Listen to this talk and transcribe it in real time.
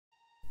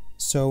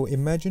So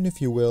imagine, if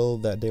you will,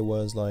 that there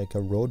was like a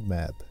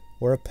roadmap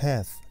or a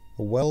path,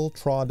 a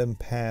well-trodden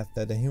path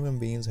that the human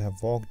beings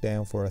have walked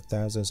down for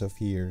thousands of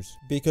years.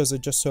 Because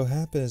it just so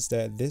happens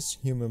that this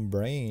human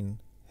brain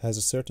has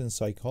a certain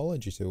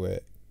psychology to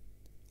it.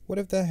 What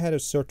if that had a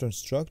certain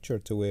structure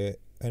to it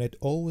and it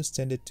always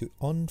tended to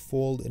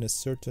unfold in a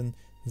certain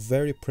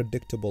very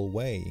predictable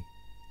way?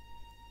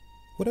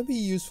 Would it be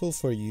useful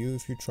for you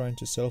if you're trying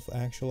to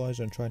self-actualize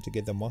and trying to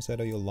get the most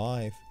out of your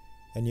life,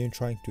 and you're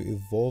trying to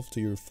evolve to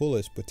your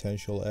fullest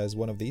potential as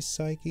one of these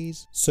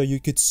psyches, so you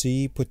could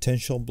see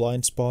potential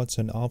blind spots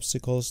and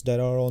obstacles that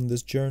are on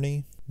this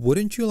journey?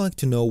 Wouldn't you like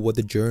to know what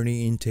the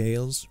journey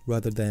entails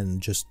rather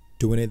than just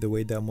doing it the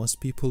way that most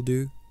people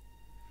do?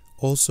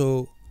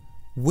 Also,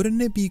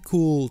 wouldn't it be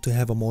cool to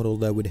have a model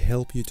that would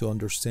help you to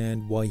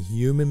understand why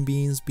human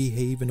beings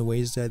behave in the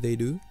ways that they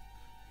do?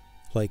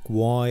 Like,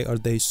 why are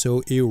they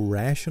so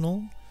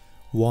irrational?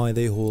 Why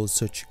they hold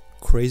such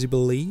crazy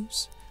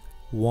beliefs?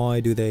 Why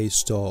do they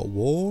start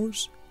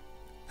wars?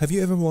 Have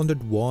you ever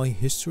wondered why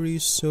history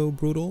is so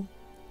brutal?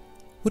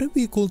 Would it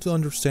be cool to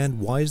understand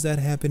why is that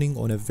happening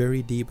on a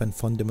very deep and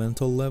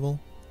fundamental level?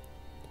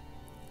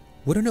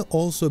 Wouldn't it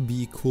also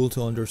be cool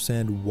to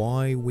understand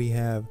why we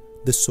have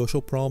the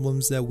social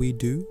problems that we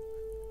do,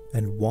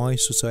 and why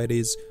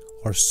societies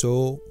are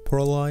so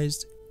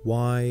polarized?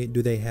 Why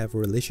do they have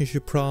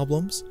relationship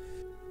problems?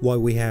 Why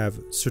we have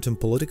certain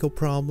political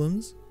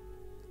problems?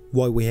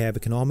 Why we have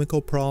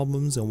economical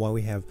problems, and why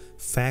we have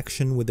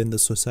faction within the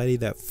society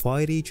that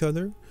fight each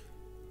other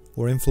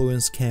or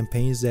influence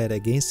campaigns that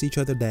against each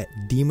other, that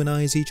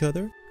demonize each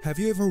other? Have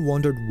you ever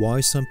wondered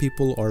why some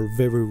people are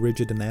very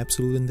rigid and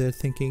absolute in their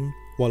thinking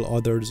while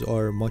others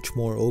are much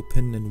more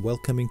open and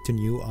welcoming to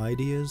new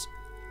ideas?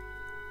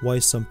 Why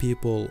some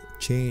people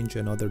change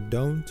and others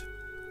don't?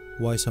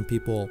 Why some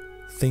people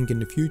think in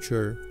the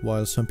future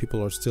while some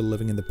people are still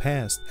living in the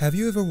past? Have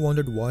you ever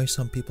wondered why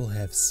some people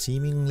have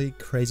seemingly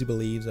crazy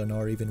beliefs and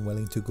are even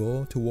willing to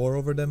go to war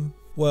over them?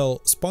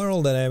 Well,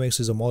 spiral dynamics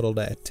is a model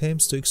that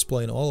attempts to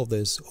explain all of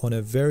this on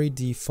a very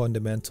deep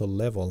fundamental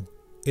level.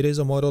 It is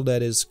a model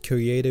that is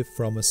created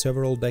from a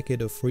several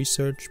decades of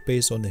research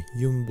based on the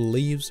human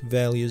beliefs,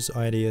 values,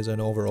 ideas, and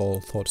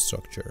overall thought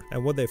structure.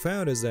 And what they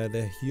found is that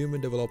the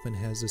human development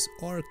has this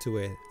arc to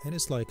it, and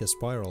it's like a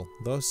spiral,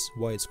 thus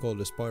why it's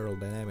called a spiral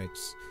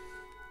dynamics.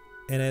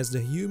 And as the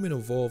human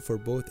evolve for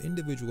both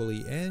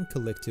individually and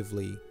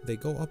collectively, they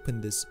go up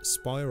in this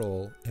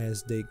spiral.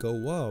 As they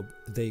go up,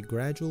 they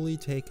gradually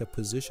take a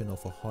position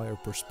of a higher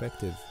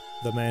perspective.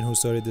 The man who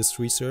started this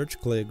research,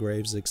 Clare,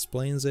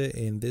 explains it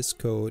in this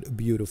code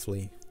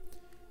beautifully.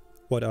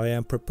 What I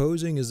am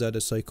proposing is that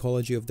the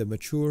psychology of the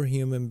mature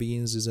human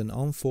beings is an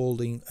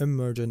unfolding,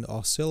 emergent,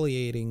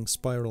 oscillating,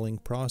 spiraling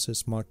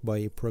process marked by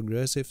a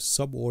progressive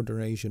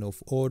subordination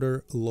of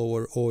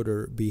lower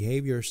order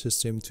behavior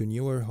system to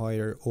newer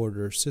higher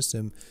order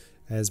system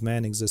as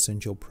man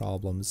existential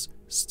problems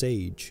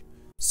stage.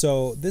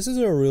 So this is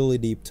a really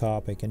deep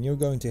topic, and you're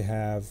going to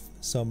have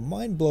some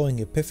mind-blowing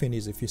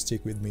epiphanies if you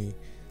stick with me.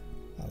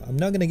 I'm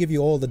not going to give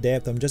you all the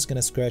depth, I'm just going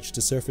to scratch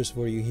the surface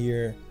for you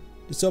here.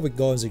 This topic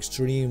goes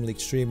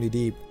extremely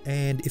deep,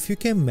 and if you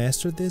can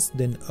master this,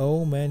 then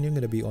oh man, you're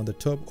going to be on the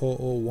top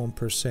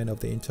 0.001% of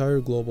the entire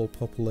global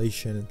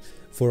population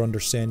for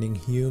understanding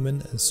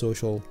human and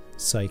social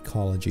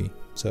psychology.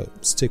 So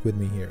stick with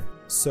me here.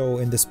 So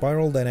in the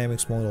spiral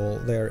dynamics model,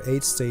 there are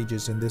 8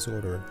 stages in this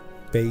order: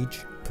 beige,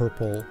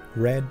 purple,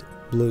 red,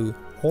 blue,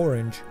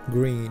 orange,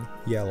 green,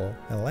 yellow,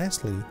 and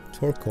lastly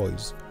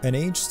turquoise. And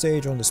each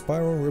stage on the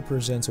spiral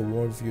represents a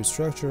worldview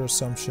structure,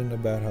 assumption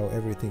about how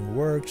everything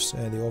works,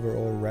 and the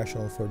overall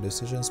rationale for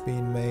decisions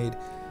being made.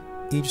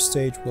 Each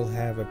stage will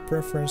have a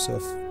preference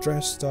of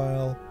dress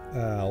style,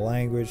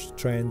 language,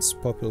 trends,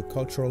 popular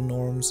cultural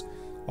norms,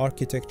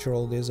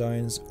 architectural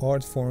designs,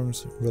 art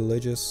forms,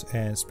 religious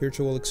and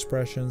spiritual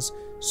expressions,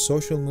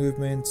 social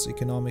movements,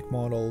 economic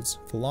models,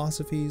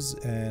 philosophies,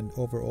 and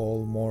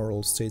overall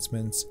moral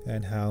statements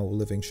and how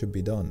living should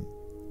be done.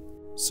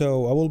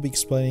 So I will be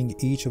explaining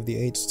each of the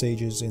 8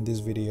 stages in this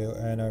video,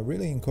 and I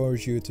really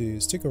encourage you to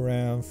stick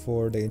around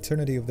for the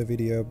eternity of the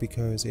video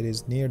because it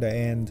is near the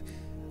end,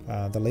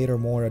 the later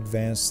more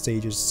advanced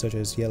stages such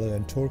as yellow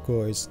and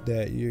turquoise,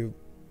 that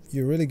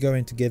you're really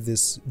going to get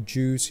this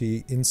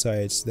juicy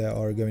insights that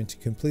are going to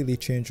completely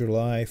change your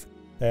life.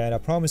 And I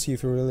promise you,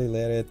 if you really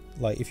let it,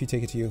 like if you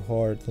take it to your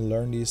heart to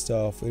learn these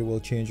stuff, it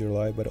will change your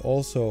life. But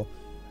also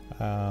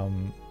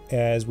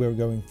as we're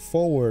going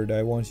forward,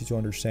 I want you to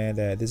understand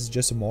that this is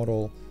just a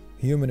model.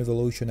 Human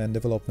evolution and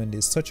development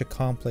is such a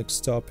complex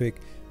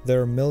topic.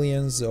 There are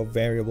millions of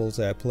variables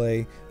at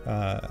play.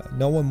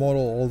 No one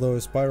model, although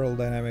spiral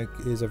dynamic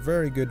is a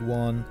very good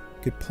one,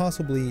 could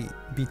possibly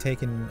be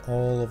taking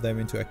all of them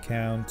into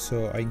account.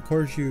 So I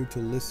encourage you to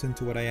listen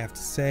to what I have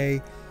to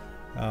say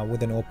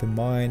with an open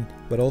mind,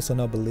 but also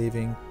not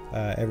believing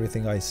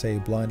everything I say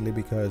blindly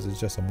because it's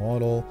just a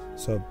model.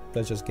 So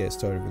let's just get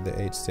started with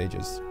the 8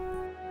 stages.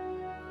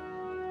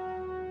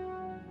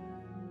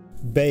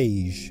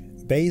 Beige,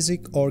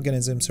 basic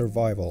organism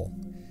survival.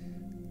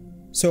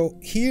 So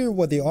here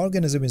what the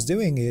organism is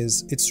doing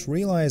is it's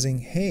realizing,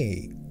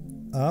 hey,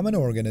 I'm an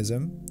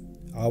organism,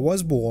 I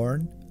was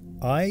born,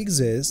 I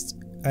exist,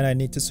 and I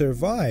need to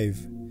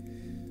survive.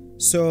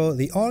 So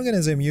the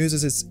organism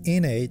uses its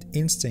innate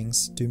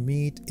instincts to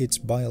meet its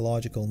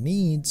biological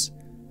needs.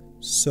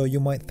 So you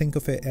might think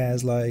of it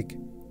as like,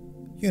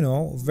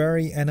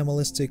 very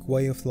animalistic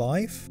way of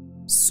life.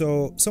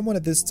 So someone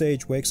at this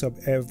stage wakes up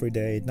every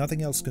day,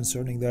 nothing else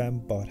concerning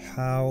them but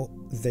how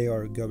they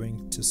are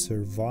going to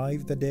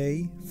survive the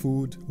day.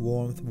 Food,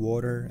 warmth,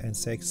 water, and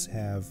sex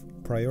have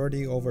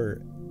priority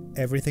over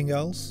everything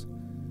else.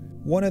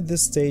 One at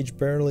this stage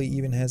barely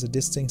even has a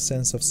distinct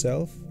sense of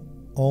self.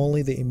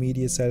 Only the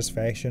immediate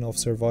satisfaction of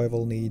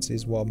survival needs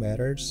is what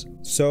matters.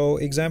 So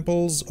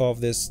examples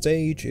of this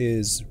stage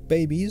is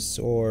babies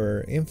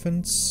or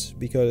infants,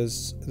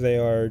 because they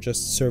are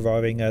just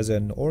surviving as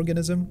an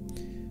organism.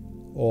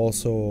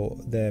 Also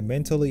the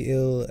mentally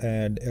ill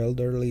and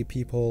elderly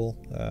people,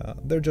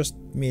 they're just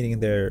meeting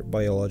their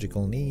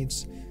biological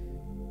needs.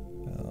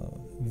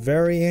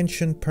 Very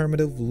ancient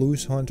primitive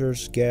loose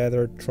hunters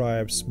gathered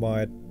tribes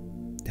might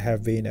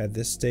have been at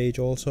this stage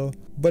also,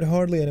 but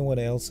hardly anyone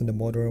else in the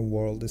modern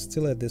world is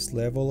still at this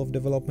level of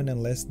development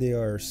unless they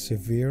are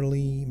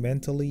severely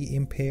mentally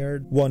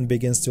impaired. One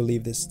begins to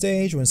leave this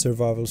stage when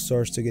survival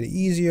starts to get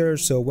easier,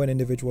 so when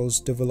individuals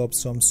develop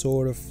some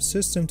sort of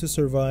system to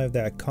survive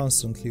that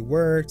constantly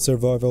worked,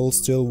 survival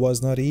still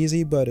was not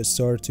easy, but it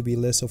started to be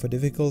less of a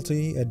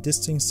difficulty. A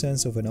distinct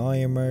sense of an I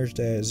emerged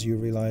as you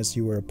realized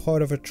you were a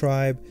part of a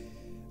tribe,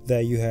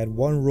 that you had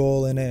one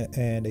role in it,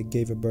 and it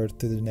gave a birth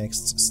to the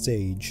next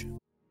stage.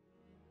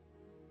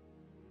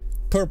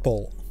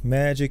 Purple,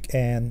 magic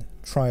and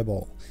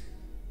tribal.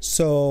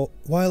 So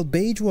while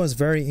beige was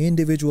very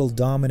individual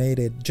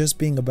dominated, just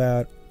being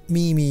about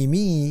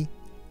me,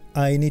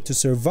 I need to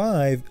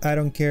survive, I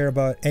don't care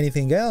about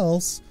anything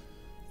else,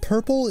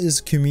 purple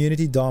is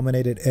community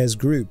dominated as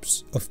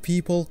groups of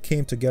people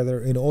came together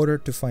in order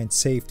to find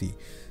safety.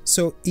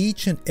 So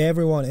each and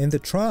everyone in the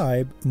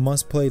tribe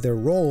must play their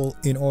role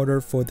in order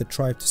for the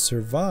tribe to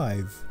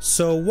survive.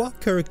 So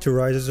what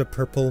characterizes a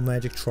purple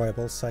magic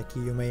tribal psyche,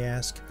 you may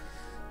ask?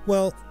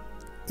 Well,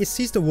 it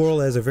sees the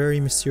world as a very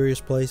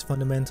mysterious place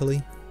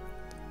fundamentally,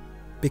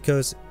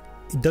 because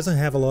it doesn't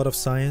have a lot of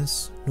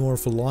science nor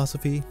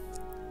philosophy,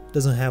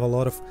 doesn't have a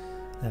lot of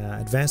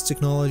advanced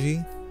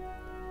technology.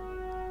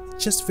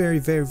 It's just very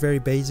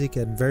basic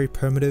and very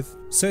primitive.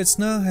 So it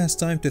now has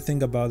time to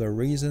think about the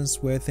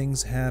reasons where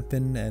things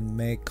happen and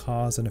make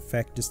cause and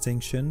effect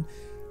distinction.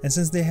 And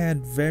since they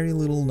had very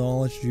little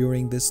knowledge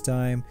during this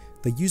time,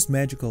 they used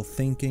magical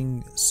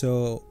thinking.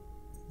 So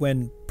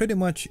when pretty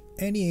much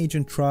any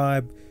ancient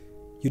tribe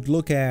you'd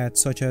look at,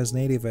 such as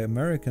Native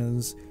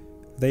Americans,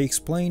 they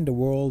explained the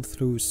world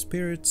through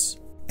spirits.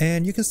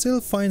 And you can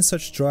still find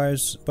such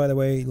tribes, by the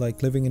way,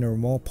 like living in a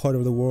remote part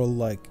of the world,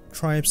 like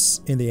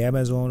tribes in the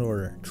Amazon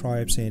or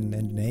tribes in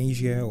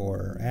Indonesia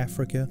or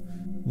Africa.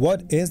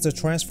 What is the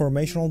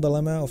transformational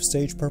dilemma of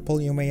stage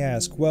purple, you may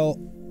ask? Well,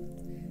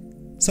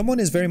 someone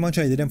is very much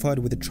identified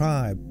with the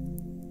tribe,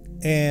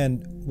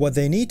 and what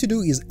they need to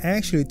do is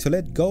actually to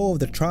let go of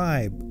the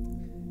tribe.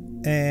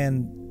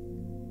 And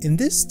in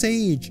this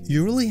stage,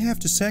 you really have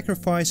to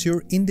sacrifice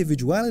your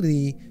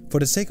individuality for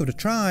the sake of the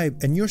tribe,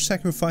 and you're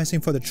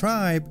sacrificing for the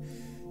tribe.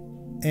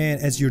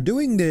 And as you're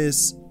doing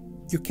this,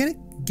 you kind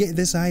of get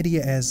this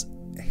idea as,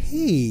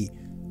 hey,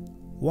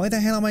 why the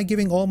hell am I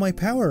giving all my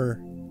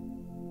power?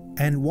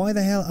 And why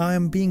the hell I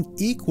am being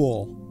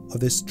equal of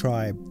this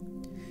tribe?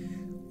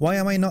 Why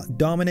am I not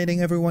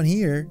dominating everyone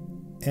here?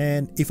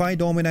 And if I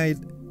dominate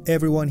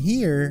everyone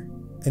here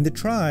in the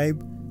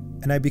tribe,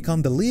 and I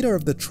become the leader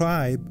of the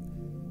tribe,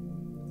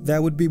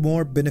 that would be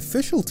more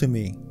beneficial to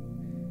me.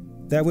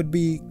 That would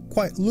be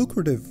quite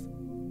lucrative.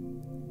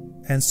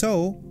 And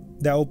so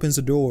that opens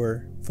the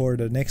door for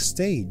the next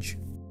stage.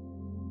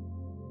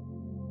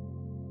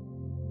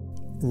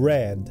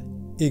 Red,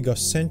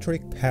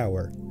 egocentric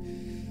power.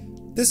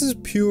 This is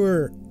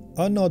pure,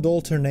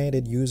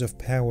 unadulterated use of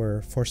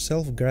power for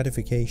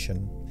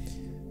self-gratification.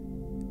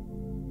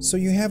 So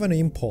you have an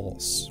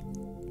impulse,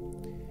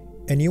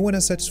 and you want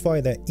to satisfy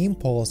that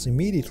impulse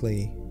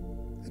immediately.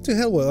 To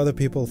hell what other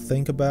people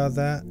think about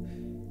that,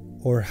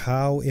 or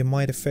how it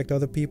might affect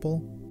other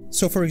people.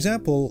 So for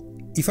example,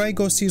 if I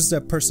go seize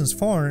that person's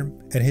farm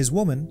and his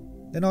woman,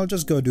 then I'll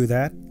just go do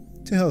that.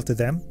 To hell to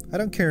them. I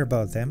don't care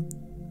about them.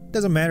 It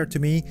doesn't matter to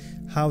me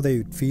how they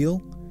would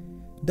feel.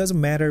 It doesn't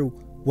matter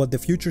what the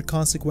future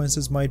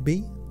consequences might be.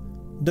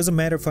 It doesn't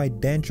matter if I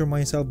danger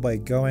myself by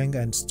going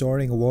and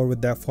starting a war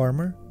with that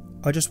farmer.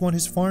 I just want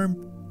his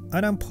farm,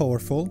 and I'm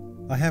powerful.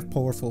 I have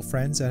powerful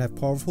friends, I have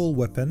powerful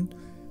weapon.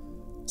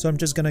 So I'm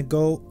just gonna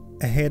go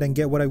ahead and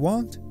get what I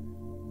want.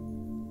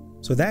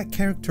 So that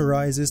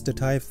characterizes the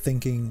type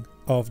thinking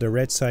of the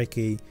red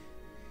psyche.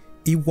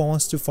 It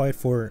wants to fight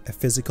for a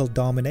physical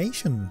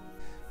domination.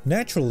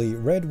 Naturally,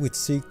 red would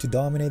seek to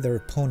dominate their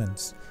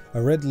opponents.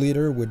 A red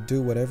leader would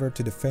do whatever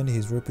to defend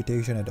his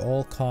reputation at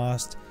all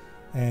cost.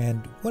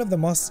 And one of the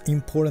most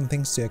important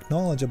things to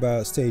acknowledge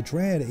about stage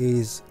red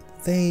is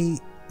they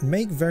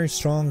make very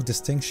strong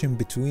distinction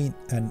between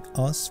an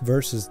us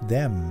versus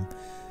them.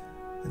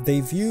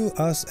 They view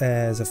us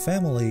as a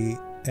family,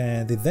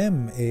 and the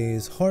them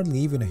is hardly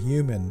even a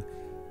human.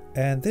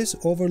 And this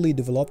overly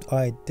developed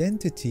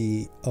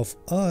identity of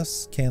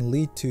us can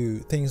lead to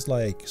things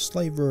like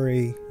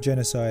slavery,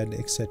 genocide,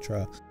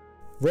 etc.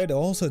 Red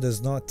also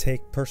does not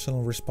take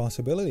personal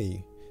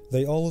responsibility.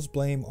 They always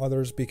blame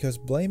others because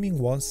blaming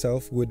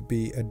oneself would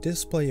be a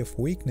display of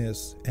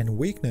weakness, and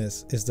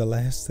weakness is the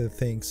last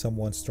thing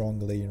someone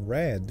strongly in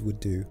red would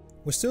do.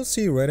 We still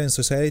see red in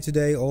society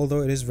today,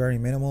 although it is very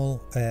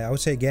minimal. I would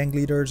say gang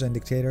leaders and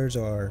dictators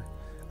are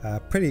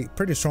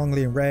pretty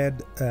strongly in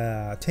red.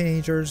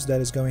 Teenagers that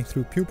is going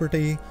through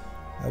puberty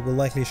will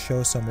likely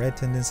show some red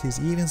tendencies.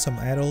 Even some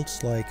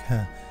adults like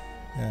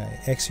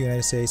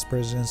ex-United States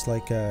presidents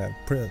like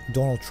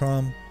Donald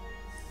Trump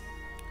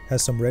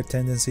has some red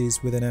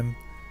tendencies within him.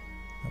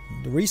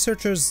 The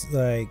researchers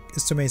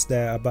estimates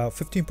that about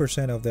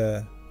 15% of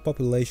the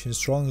population is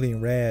strongly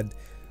in red,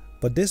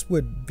 but this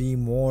would be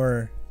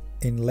more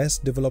in less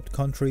developed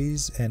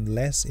countries and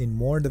less in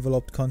more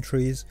developed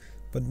countries,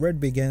 but red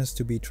begins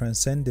to be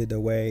transcended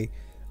away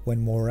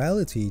when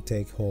morality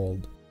take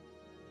hold.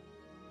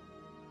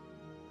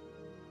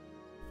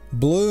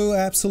 Blue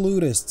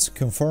absolutists,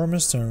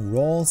 conformists, and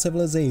rule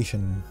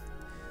civilization.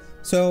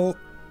 So,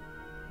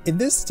 in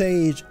this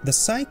stage, the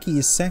psyche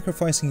is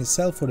sacrificing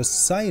itself for the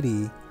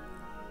society.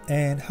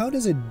 And how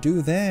does it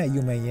do that,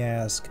 you may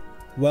ask?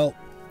 Well,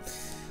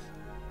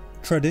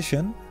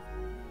 tradition,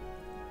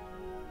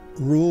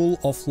 rule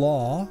of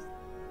law,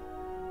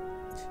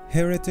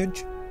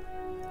 heritage,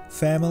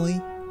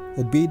 family,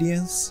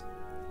 obedience.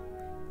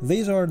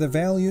 These are the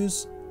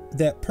values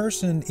that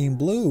person in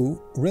blue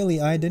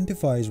really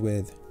identifies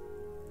with.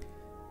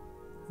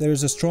 There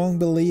is a strong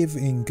belief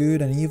in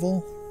good and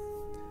evil.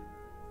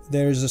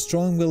 There is a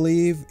strong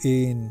belief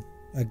in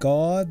a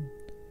God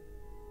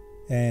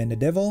and a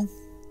devil.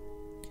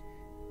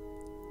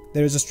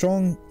 There is a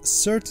strong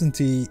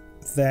certainty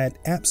that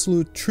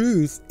absolute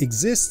truth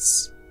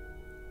exists,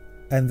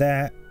 and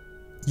that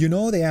you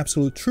know the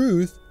absolute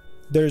truth.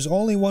 There is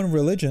only one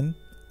religion.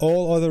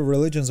 All other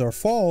religions are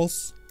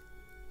false.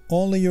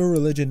 Only your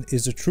religion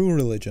is the true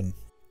religion.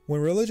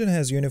 When religion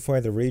has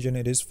unified the region,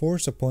 it is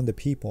forced upon the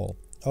people,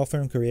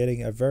 often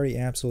creating a very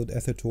absolute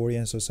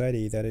authoritarian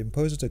society that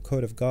imposes the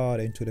code of God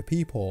into the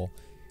people.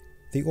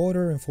 The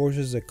order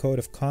enforces a code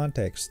of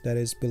context that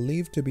is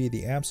believed to be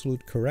the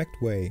absolute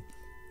correct way.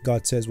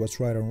 God says what's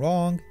right and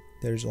wrong.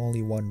 There is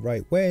only one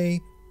right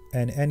way,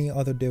 and any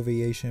other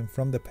deviation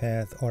from the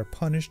path are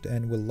punished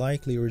and will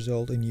likely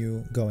result in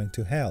you going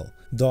to hell.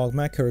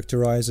 Dogma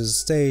characterizes a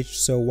stage,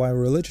 so while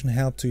religion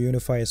helped to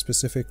unify a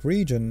specific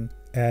region,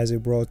 as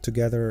it brought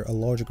together a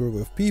large group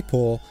of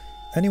people,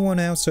 anyone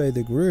outside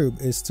the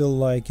group is still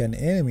like an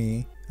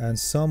enemy, and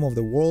some of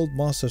the world's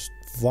most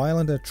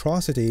violent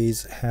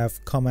atrocities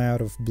have come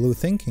out of blue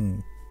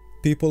thinking.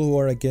 People who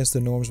are against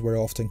the norms were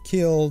often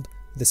killed.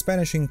 The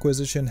Spanish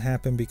Inquisition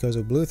happened because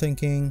of blue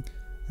thinking,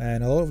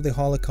 and a lot of the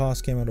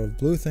Holocaust came out of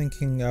blue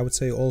thinking. I would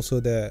say also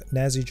that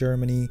Nazi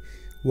Germany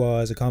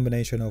was a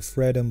combination of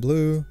red and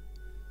blue.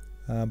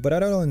 But I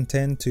don't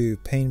intend to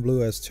paint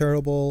blue as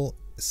terrible,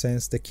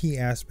 since the key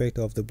aspect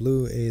of the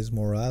blue is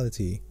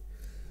morality.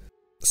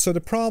 So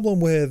the problem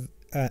with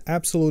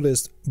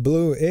absolutist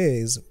blue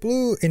is,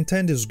 blue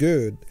intent is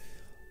good,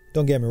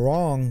 don't get me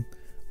wrong,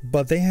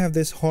 but they have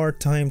this hard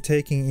time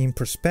taking in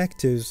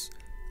perspectives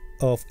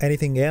of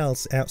anything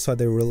else outside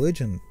their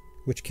religion,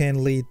 which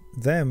can lead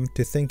them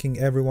to thinking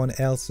everyone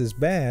else is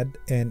bad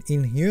and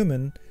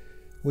inhuman,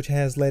 which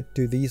has led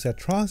to these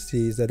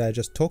atrocities that I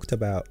just talked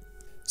about.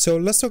 So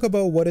let's talk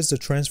about what is the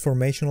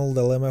transformational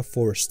dilemma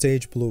for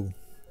stage blue.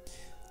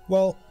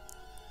 Well,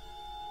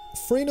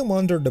 freedom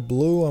under the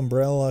blue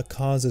umbrella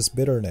causes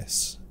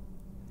bitterness,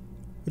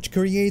 which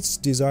creates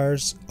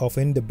desires of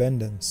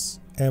independence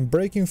and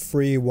breaking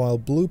free, while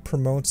blue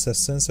promotes a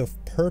sense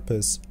of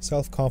purpose,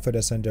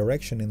 self-confidence, and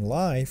direction in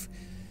life.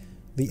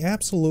 The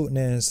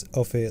absoluteness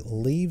of it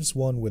leaves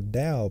one with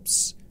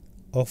doubts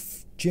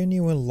of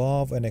genuine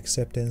love and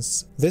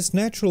acceptance. This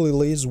naturally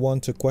leads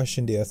one to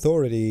question the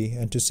authority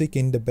and to seek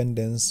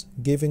independence,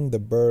 giving the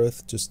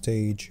birth to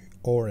stage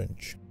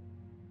orange.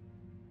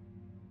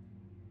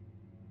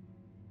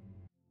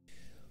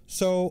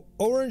 So,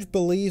 orange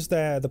believes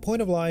that the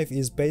point of life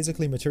is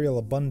basically material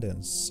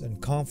abundance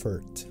and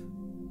comfort.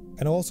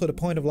 And also the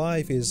point of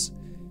life is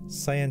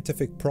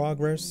scientific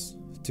progress,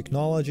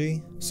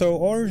 technology. So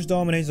orange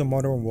dominates the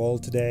modern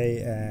world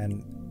today,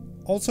 and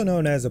also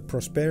known as a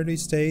prosperity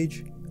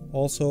stage.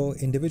 Also,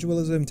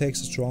 individualism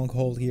takes a strong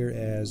hold here,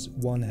 as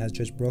one has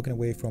just broken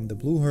away from the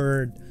blue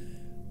herd.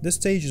 This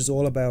stage is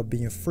all about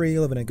being free,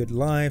 living a good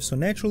life. So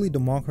naturally,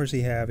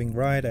 democracy, having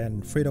right,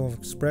 and freedom of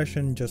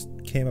expression just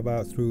came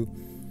about through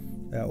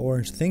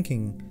orange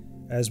thinking,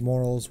 as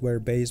morals were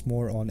based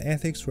more on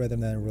ethics rather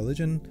than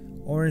religion.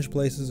 Orange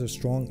places a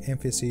strong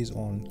emphasis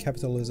on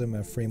capitalism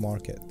and free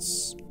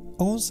markets.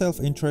 Own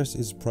self-interest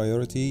is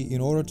priority in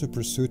order to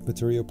pursue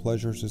material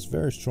pleasures is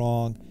very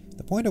strong,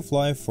 The point of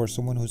life for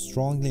someone who's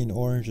strongly in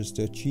orange is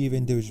to achieve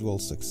individual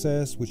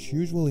success, which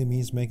usually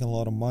means making a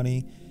lot of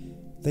money.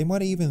 They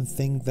might even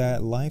think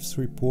that life's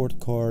report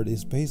card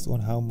is based on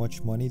how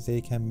much money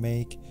they can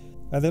make,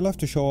 and they love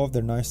to show off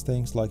their nice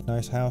things like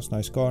nice house,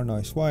 nice car,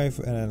 nice wife,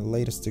 and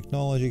latest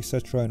technology,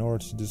 etc. in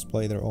order to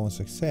display their own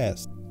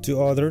success.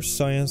 To others,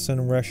 science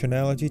and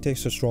rationality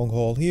takes a strong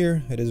hold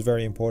here. It is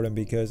very important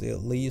because it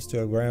leads to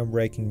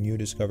groundbreaking new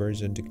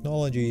discoveries and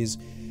technologies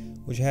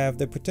which have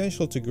the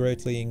potential to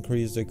greatly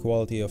increase the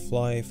quality of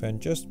life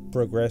and just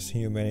progress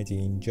humanity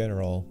in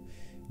general.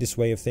 This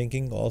way of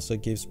thinking also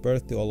gives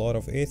birth to a lot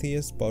of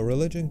atheists, but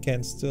religion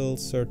can still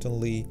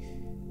certainly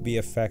be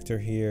a factor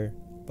here.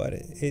 But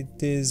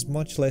it is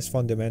much less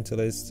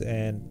fundamentalist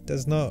and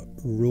does not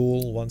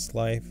rule one's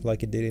life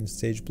like it did in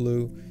Stage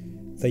Blue.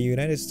 The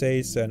United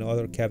States and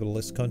other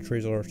capitalist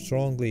countries are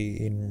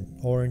strongly in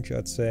orange,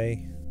 I'd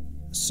say.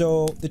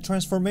 So the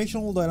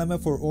transformational dilemma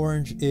for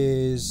orange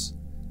is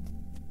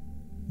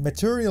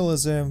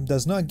materialism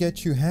does not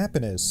get you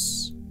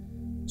happiness.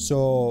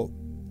 So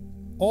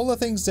all the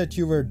things that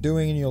you were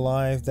doing in your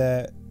life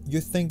that you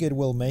think it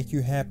will make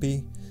you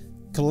happy,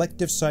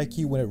 collective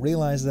psyche, when it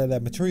realizes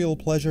that material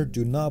pleasure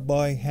do not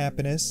buy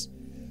happiness,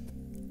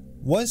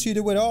 once you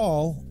do it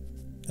all,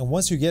 and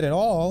once you get it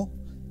all,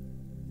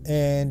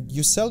 and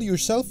you sell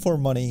yourself for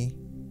money,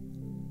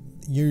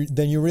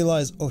 then you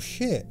realize, oh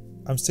shit,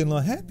 I'm still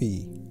not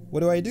happy. What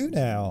do I do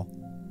now?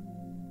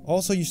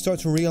 Also, you start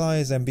to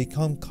realize and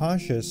become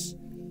conscious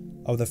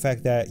of the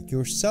fact that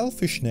your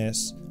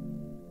selfishness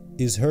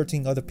is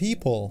hurting other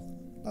people.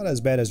 Not as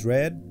bad as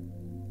red,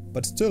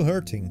 but still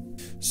hurting.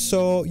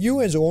 So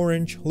you as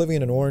orange, living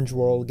in an orange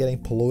world,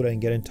 getting polluted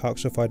and getting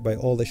toxified by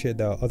all the shit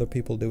that other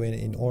people doing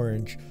in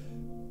orange,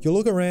 you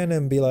look around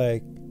and be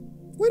like,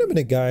 wait a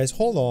minute guys,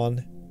 hold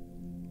on.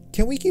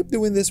 Can we keep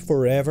doing this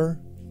forever?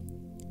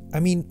 I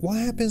mean, what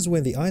happens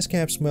when the ice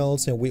caps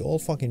melts and we all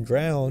fucking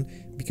drown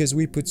because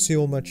we put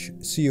so much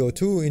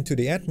CO2 into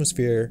the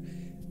atmosphere?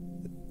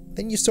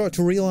 Then you start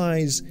to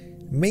realize,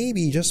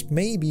 maybe, just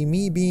maybe,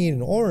 me being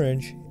an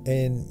orange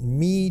and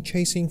me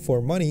chasing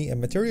for money and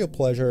material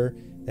pleasure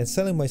and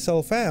selling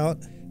myself out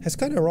has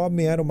kind of robbed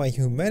me out of my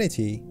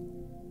humanity,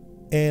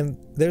 and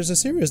there's a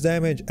serious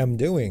damage I'm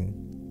doing.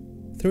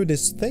 Through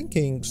this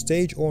thinking,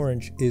 Stage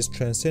Orange is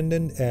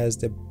transcendent as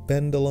the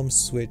pendulum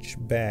switch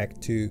back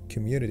to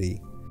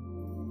community.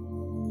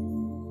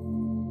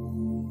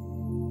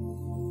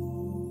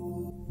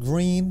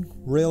 Green,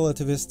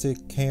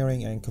 relativistic,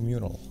 caring, and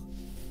communal.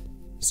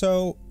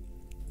 So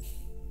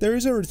there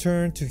is a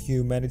return to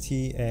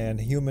humanity and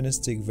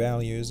humanistic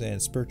values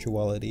and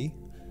spirituality.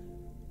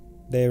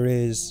 There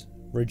is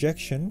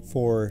rejection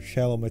for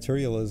shallow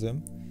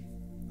materialism.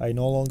 I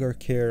no longer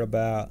care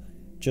about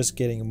just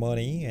getting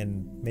money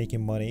and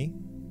making money.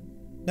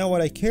 Now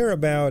what I care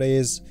about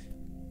is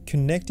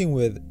connecting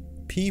with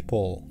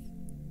people.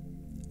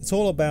 It's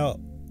all about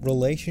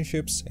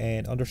relationships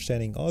and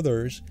understanding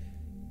others.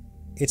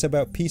 It's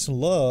about peace and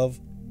love.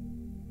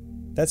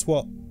 That's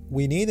what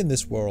we need in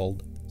this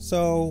world.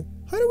 So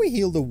how do we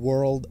heal the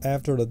world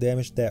after the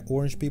damage that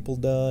orange people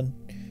done?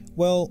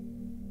 Well,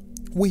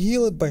 we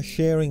heal it by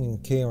sharing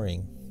and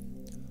caring.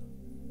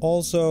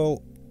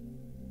 Also,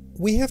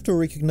 we have to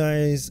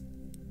recognize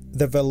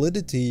the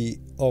validity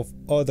of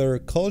other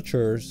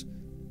cultures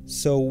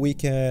so we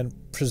can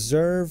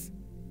preserve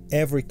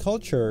every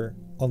culture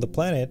on the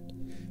planet.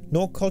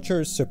 No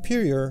culture is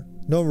superior,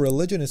 no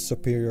religion is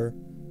superior.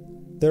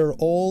 They're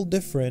all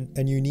different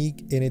and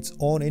unique in its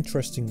own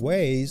interesting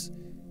ways.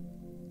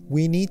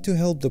 We need to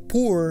help the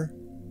poor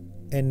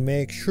and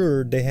make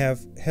sure they have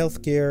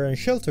healthcare and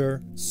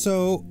shelter.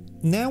 So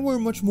now we're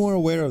much more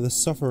aware of the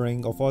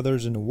suffering of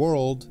others in the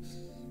world.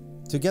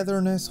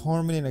 Togetherness,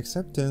 harmony, and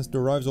acceptance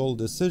derives all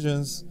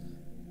decisions.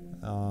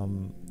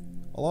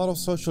 A lot of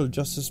social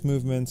justice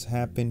movements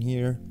happen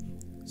here.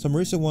 Some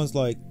recent ones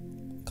like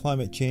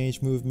climate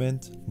change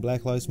movement,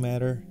 Black Lives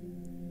Matter,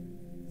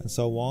 and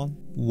so on.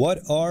 What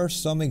are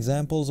some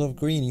examples of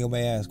green, you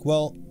may ask?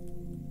 Well,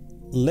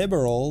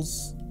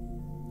 liberals,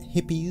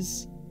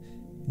 hippies,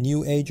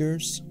 New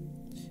Agers,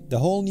 the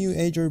whole New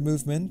Ager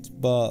movement,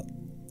 but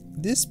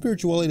this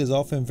spirituality is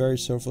often very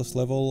surface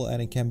level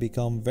and it can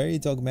become very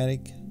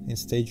dogmatic in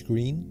Stage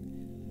Green.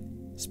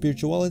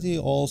 Spirituality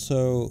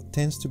also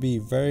tends to be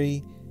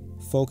very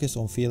focused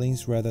on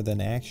feelings rather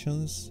than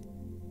actions.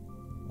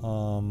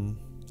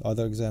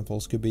 Other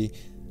examples could be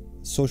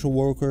social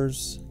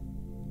workers,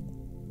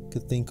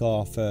 could think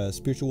of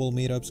spiritual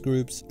meetups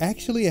groups.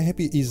 Actually, a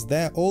hippie is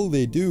that all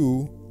they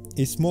do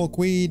is smoke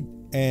weed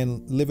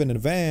and live in a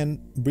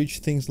van, preach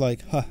things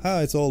like, haha,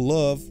 it's all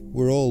love,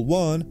 we're all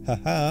one,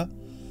 haha.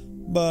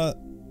 But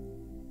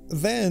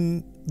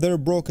then they're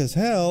broke as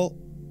hell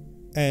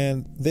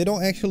and they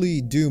don't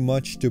actually do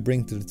much to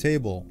bring to the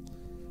table.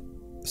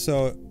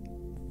 So,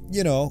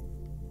 you know,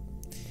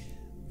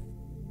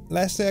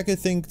 lastly, I could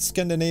think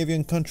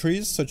Scandinavian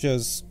countries such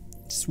as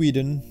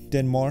Sweden,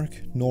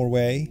 Denmark,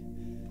 Norway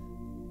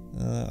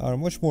are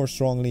much more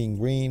strongly in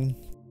green.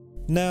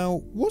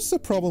 Now, what's the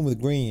problem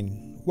with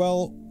green?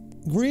 Well,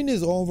 green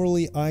is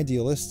overly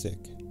idealistic.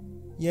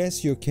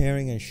 Yes, you're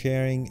caring and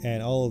sharing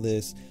and all of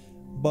this,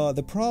 but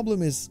the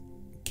problem is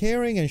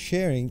caring and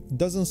sharing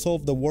doesn't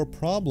solve the world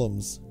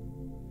problems.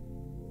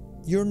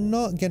 You're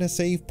not gonna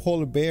save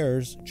polar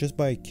bears just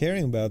by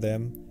caring about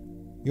them.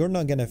 You're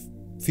not gonna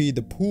feed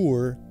the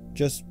poor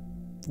just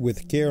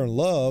with care and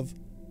love.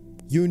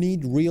 You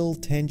need real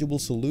tangible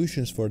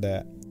solutions for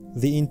that.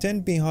 The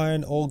intent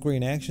behind all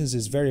green actions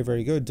is very,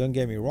 very good, don't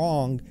get me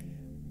wrong,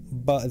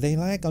 but they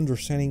lack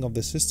understanding of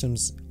the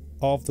systems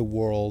of the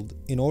world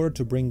in order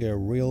to bring a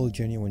real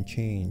genuine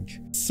change.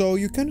 So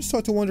you kind of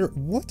start to wonder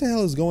what the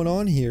hell is going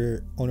on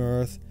here on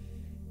Earth,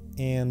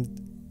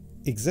 and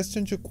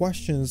existential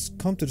questions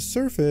come to the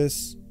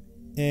surface,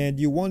 and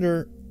you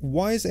wonder,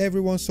 why is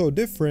everyone so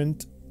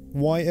different?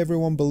 Why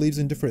everyone believes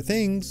in different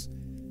things?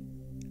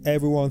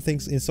 Everyone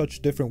thinks in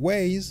such different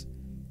ways,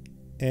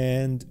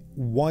 and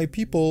why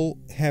people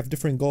have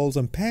different goals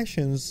and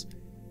passions,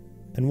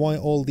 and why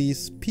all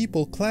these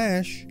people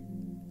clash.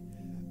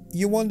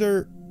 You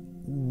wonder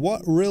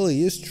what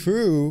really is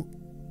true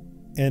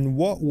and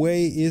what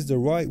way is the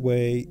right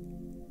way.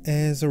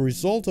 As a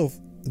result of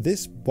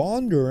this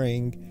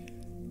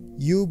pondering,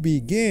 you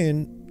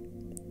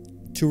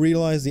begin to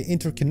realize the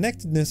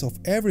interconnectedness of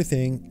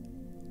everything,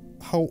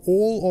 how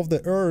all of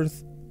the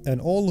earth and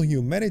all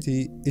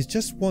humanity is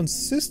just one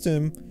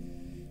system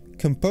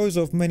composed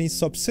of many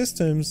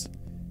subsystems,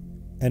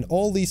 and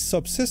all these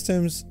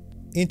subsystems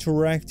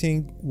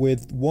interacting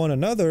with one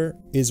another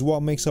is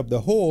what makes up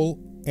the whole.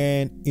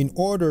 And in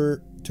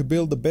order to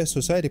build the best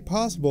society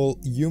possible,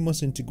 you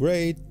must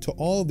integrate to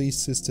all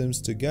these systems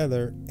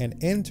together and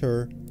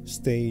enter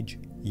stage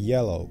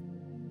yellow.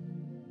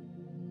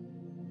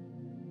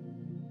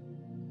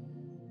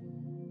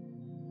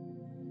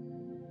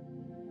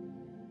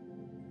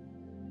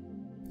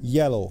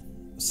 Yellow,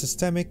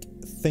 systemic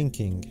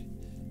thinking.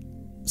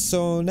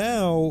 So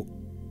now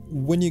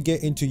when you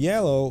get into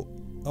yellow,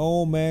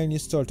 oh man, you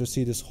start to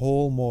see this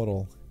whole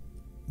model,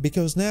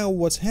 because now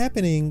what's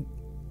happening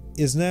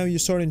is now you're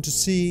starting to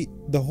see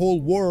the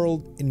whole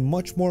world in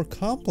much more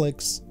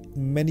complex,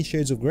 many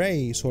shades of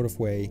gray sort of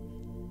way.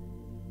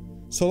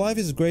 So life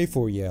is gray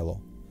for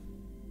yellow.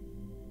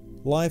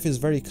 Life is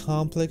very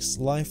complex.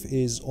 Life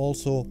is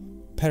also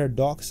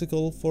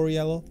paradoxical for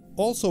yellow.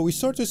 Also, we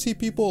start to see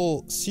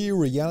people see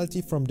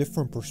reality from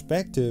different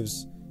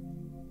perspectives,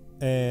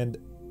 and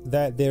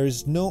that there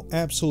is no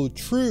absolute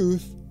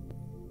truth.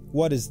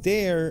 What is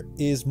there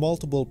is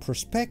multiple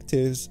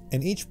perspectives,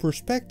 and each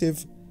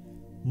perspective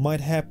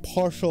might have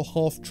partial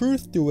half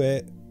truth to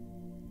it.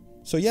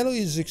 So yellow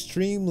is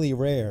extremely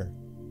rare.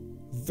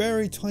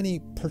 Very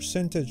tiny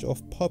percentage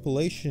of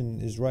population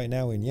is right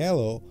now in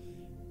yellow,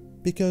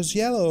 because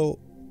yellow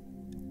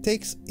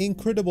takes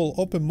incredible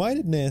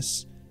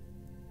open-mindedness,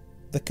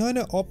 the kind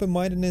of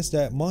open-mindedness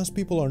that most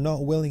people are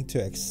not willing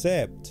to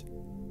accept.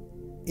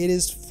 It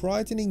is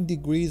frightening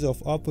degrees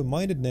of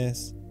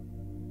open-mindedness.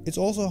 It's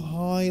also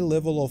high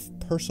level of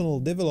personal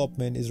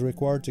development is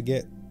required to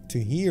get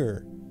to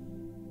here.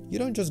 You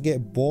don't just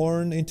get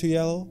born into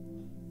yellow.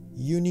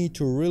 You need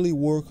to really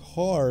work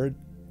hard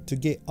to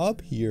get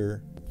up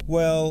here.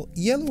 Well,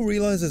 yellow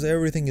realizes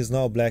everything is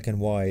not black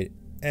and white,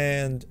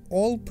 and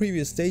all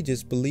previous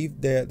stages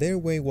believed that their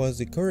way was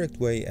the correct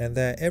way and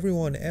that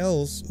everyone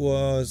else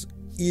was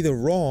either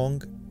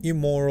wrong,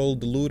 immoral,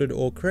 deluded,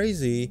 or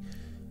crazy.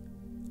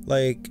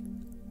 Like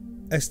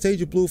a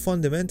stage blue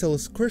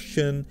fundamentalist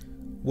Christian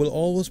will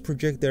always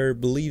project their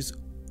beliefs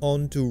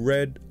onto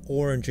red,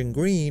 orange, and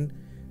green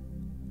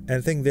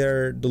and think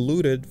they're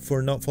deluded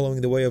for not following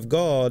the way of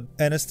God.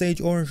 And a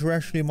stage orange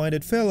rationally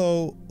minded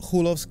fellow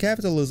who loves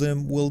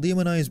capitalism will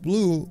demonize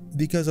blue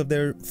because of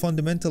their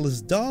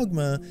fundamentalist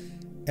dogma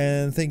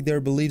and think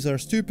their beliefs are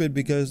stupid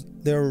because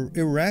they're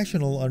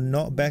irrational and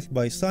not backed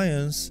by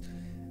science.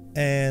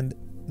 And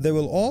they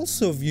will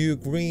also view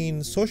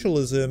green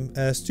socialism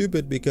as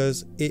stupid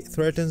because it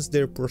threatens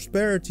their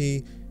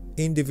prosperity,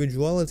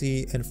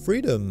 individuality, and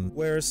freedom.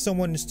 Whereas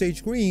someone in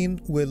stage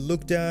green will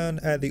look down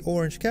at the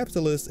orange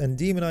capitalist and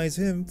demonize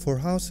him for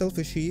how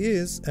selfish he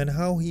is and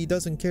how he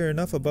doesn't care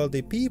enough about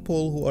the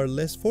people who are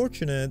less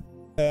fortunate,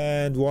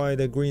 and why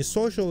the green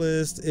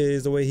socialist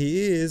is the way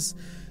he is.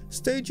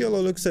 Stage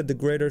yellow looks at the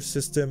greater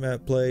system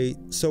at play.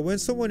 So when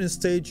someone in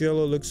stage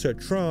yellow looks at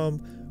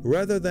Trump,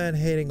 rather than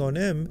hating on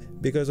him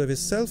because of his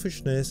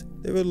selfishness,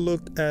 they will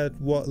look at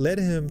what led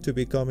him to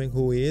becoming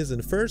who he is in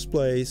the first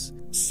place.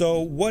 So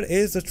what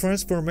is the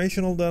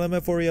transformational dilemma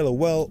for yellow?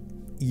 Well,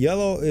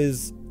 yellow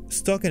is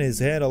stuck in his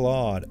head a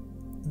lot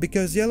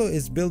because yellow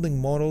is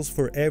building models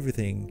for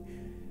everything.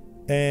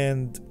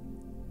 And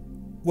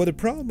what the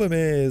problem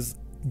is,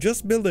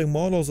 just building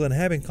models and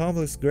having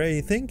complex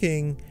gray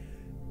thinking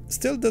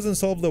still doesn't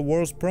solve the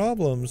world's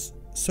problems.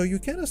 So you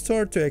kind of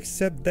start to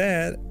accept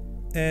that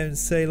and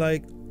say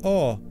like,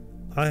 oh,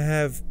 I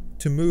have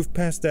to move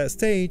past that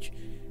stage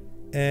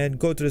and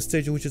go to the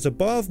stage which is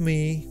above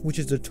me, which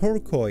is the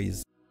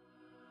turquoise.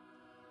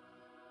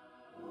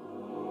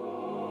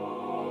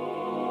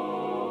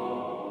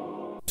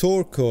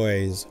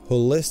 Turquoise,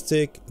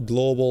 holistic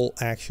global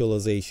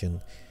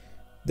actualization.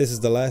 This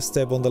is the last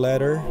step on the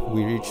ladder.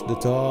 We reached the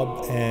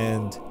top,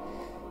 and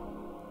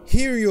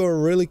here you're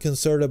really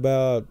concerned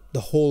about the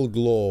whole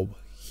globe.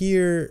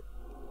 Here,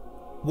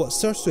 what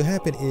starts to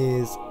happen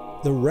is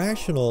the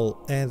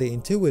rational and the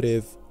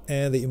intuitive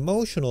and the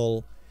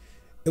emotional,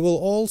 it will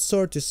all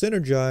start to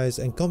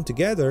synergize and come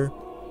together.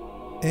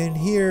 And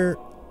here,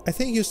 I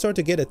think you start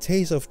to get a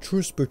taste of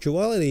true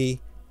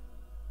spirituality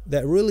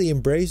that really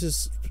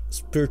embraces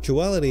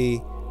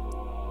spirituality,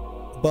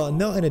 but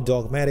not in a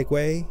dogmatic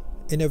way,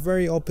 in a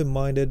very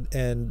open-minded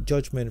and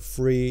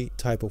judgment-free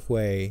type of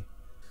way.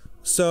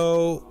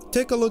 So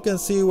take a look and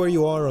see where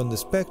you are on the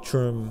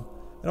spectrum,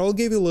 and I'll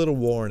give you a little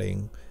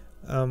warning.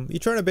 You're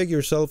trying to beg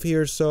yourself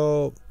here,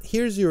 so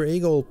here's your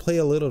ego will play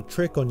a little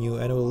trick on you,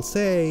 and it will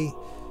say,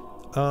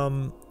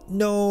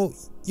 no,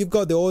 you've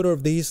got the order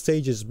of these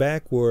stages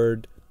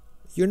backward.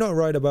 You're not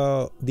right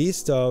about these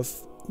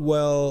stuff.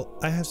 Well,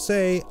 I have to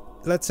say,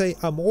 let's say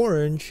I'm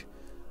orange,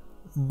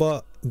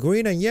 but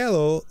green and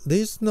yellow,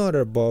 this is not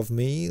above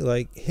me.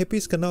 Like,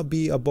 hippies cannot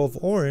be above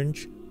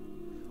orange.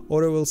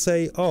 Or it will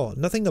say, oh,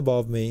 nothing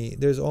above me.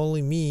 There's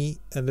only me,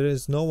 and there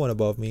is no one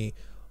above me,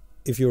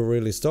 if you're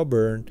really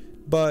stubborn.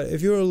 But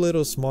if you're a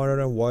little smarter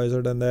and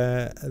wiser than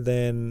that,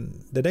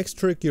 then the next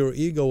trick your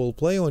ego will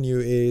play on you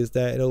is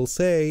that it'll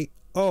say,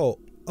 oh,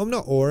 I'm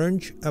not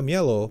orange, I'm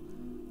yellow.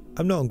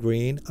 I'm not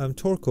green, I'm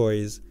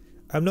turquoise.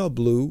 I'm not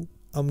blue,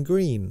 I'm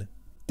green.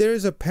 There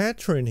is a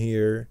pattern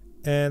here,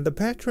 and the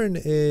pattern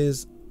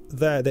is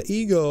that the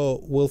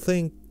ego will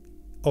think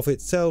of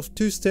itself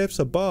 2 steps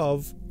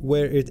above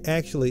where it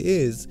actually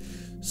is.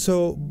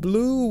 So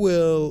blue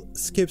will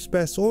skip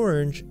past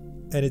orange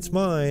and its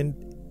mind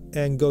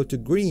and go to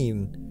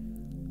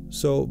green.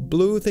 So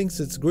blue thinks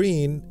it's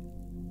green,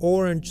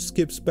 orange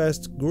skips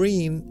past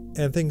green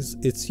and thinks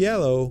it's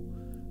yellow.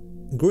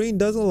 Green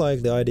doesn't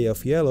like the idea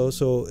of yellow,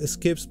 so it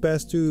skips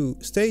past 2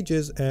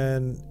 stages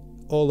and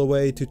all the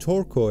way to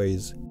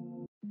turquoise.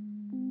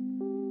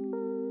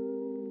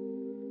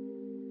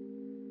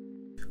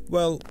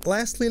 Well,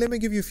 lastly, let me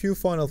give you a few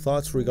final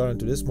thoughts regarding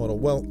to this model.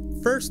 Well,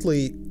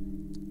 firstly,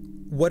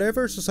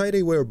 whatever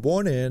society we're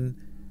born in,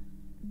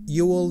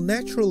 you will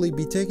naturally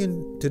be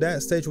taken to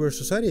that stage where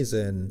society is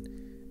in.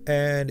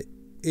 And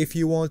if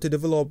you want to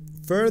develop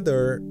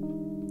further,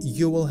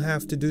 you will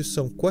have to do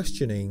some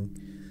questioning,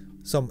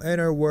 some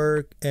inner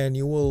work, and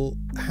you will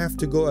have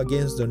to go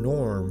against the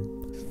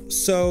norm.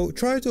 So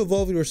try to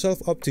evolve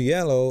yourself up to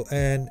yellow,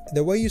 and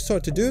the way you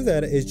start to do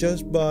that is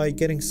just by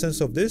getting sense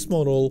of this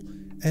model.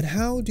 And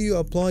how do you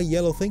apply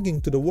yellow thinking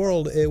to the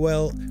world?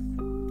 Well,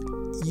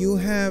 you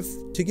have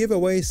to give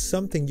away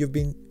something you've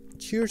been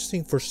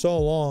chasing for so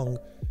long,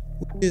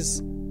 which is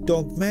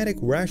dogmatic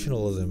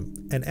rationalism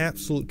and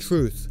absolute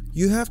truth.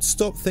 You have to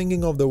stop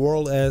thinking of the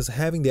world as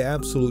having the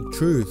absolute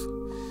truth.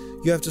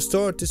 You have to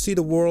start to see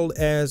the world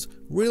as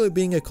really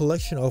being a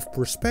collection of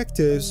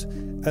perspectives,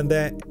 and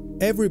that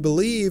every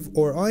belief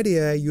or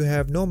idea you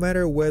have, no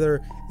matter whether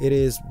it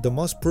is the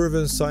most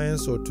proven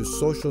science or to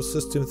social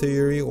system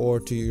theory or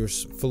to your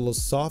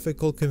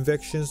philosophical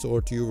convictions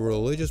or to your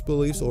religious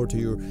beliefs or to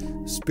your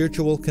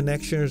spiritual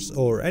connections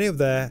or any of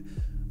that,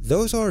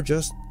 those are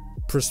just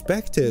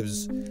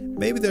perspectives.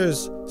 Maybe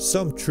there's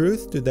some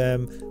truth to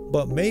them,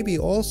 but maybe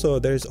also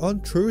there's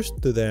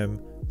untruth to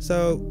them.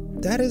 So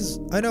that is,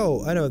 I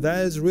know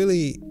that is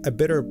really a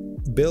bitter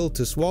pill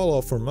to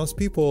swallow for most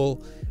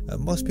people.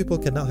 Most people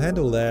cannot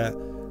handle that,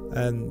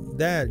 and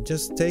that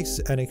just takes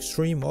an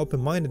extreme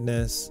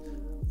open-mindedness.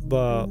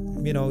 But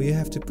you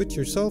have to put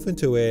yourself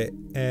into it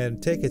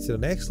and take it to the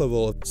next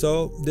level.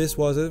 So this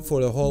was it for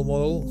the whole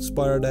model.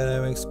 Spiral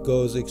dynamics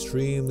goes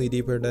extremely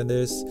deeper than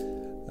this.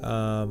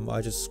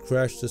 I just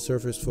scratched the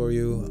surface for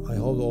you. I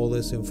hope all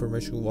this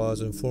information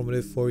was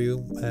informative for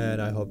you,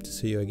 and I hope to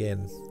see you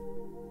again.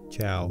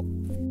 Ciao.